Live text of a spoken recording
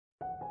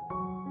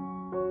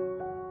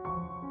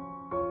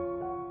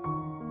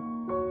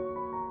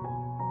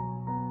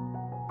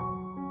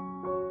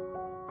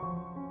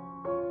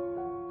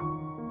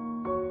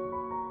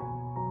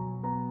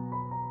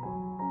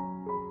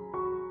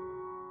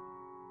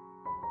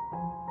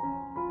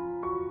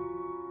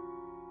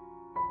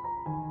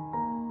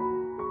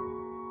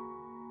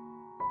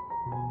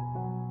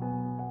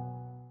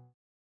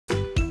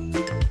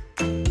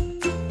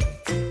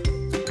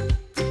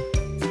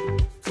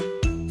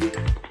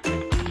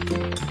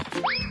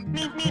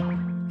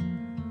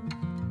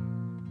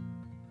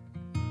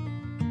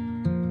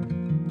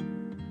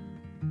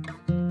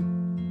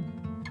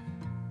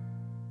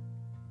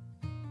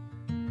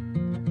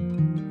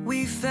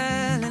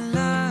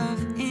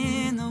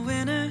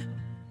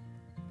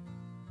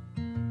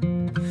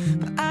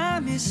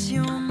miss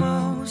you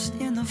most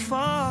in the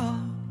fall.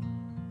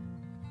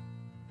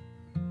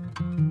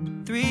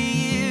 3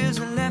 years,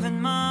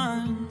 11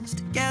 months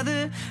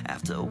together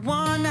after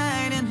one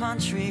night in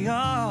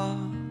Montreal.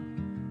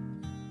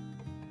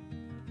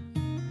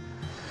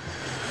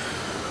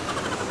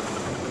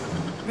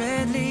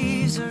 Red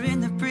leaves are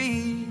in the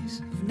breeze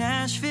of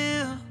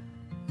Nashville,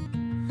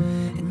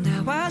 and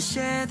now I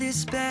share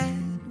this bed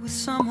with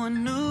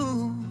someone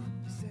new.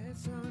 Said,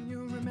 son,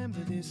 you'll remember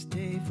this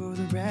day for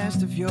the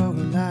rest of your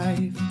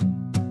life.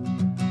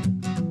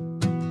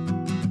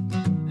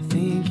 I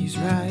think he's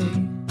right.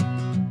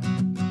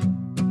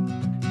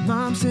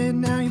 Mom said,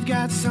 now you've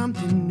got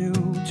something new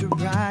to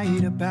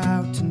write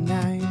about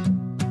tonight.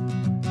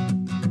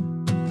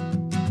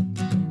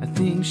 I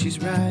think she's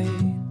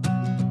right.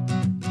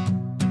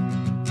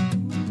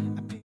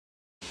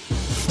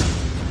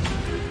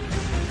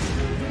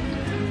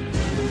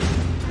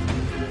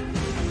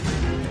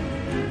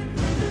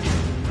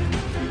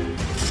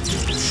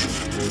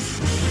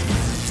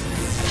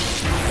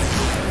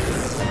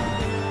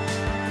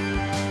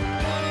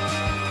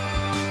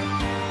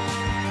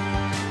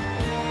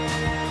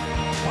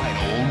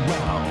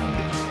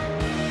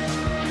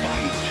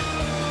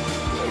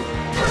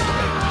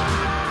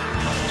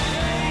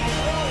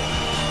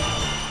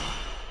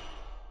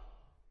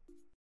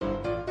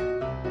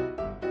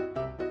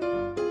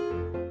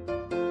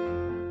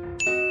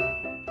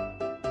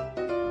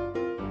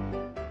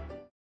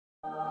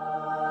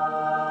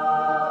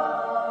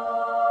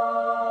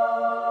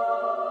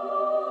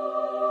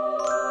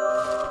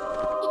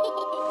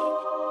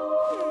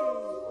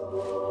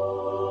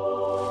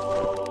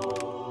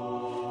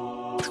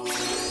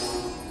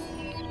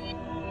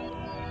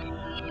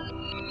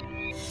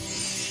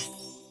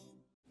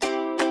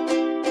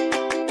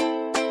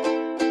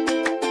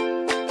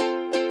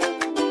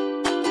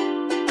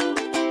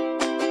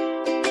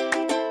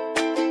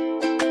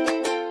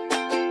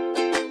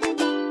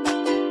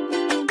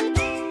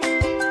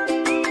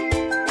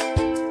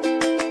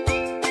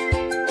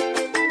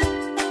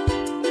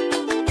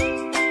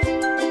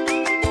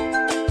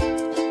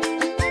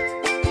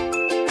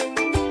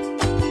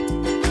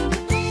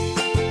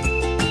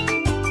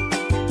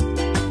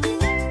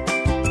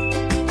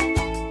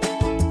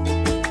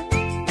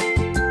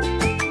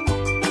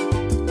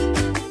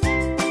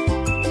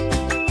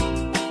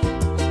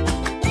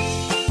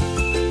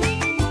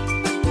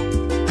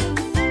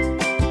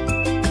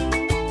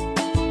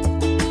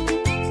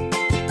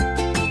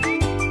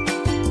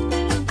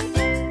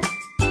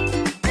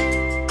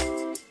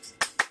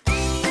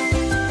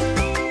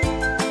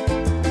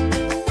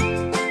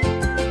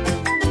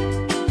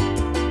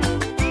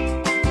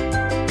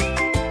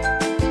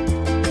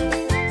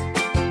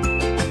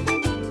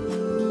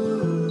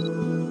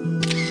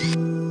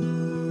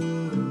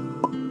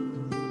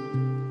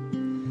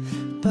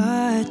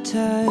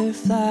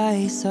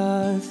 Butterflies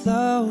are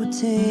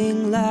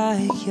floating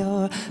like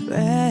your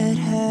red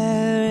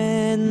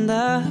hair in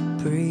the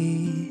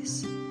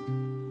breeze.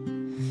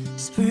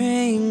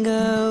 Spring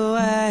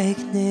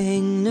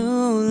awakening,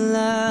 new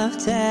love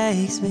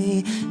takes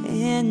me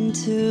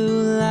into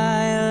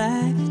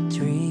lilac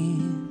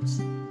dreams.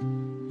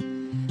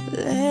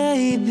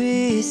 Lay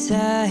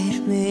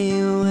beside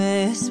me,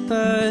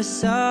 whisper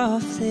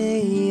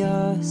softly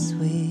your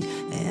sweet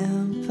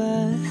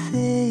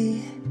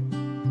empathy.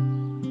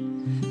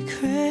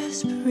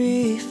 Crisp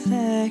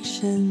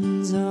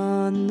reflections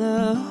on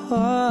the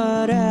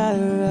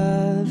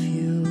water of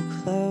you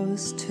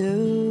close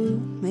to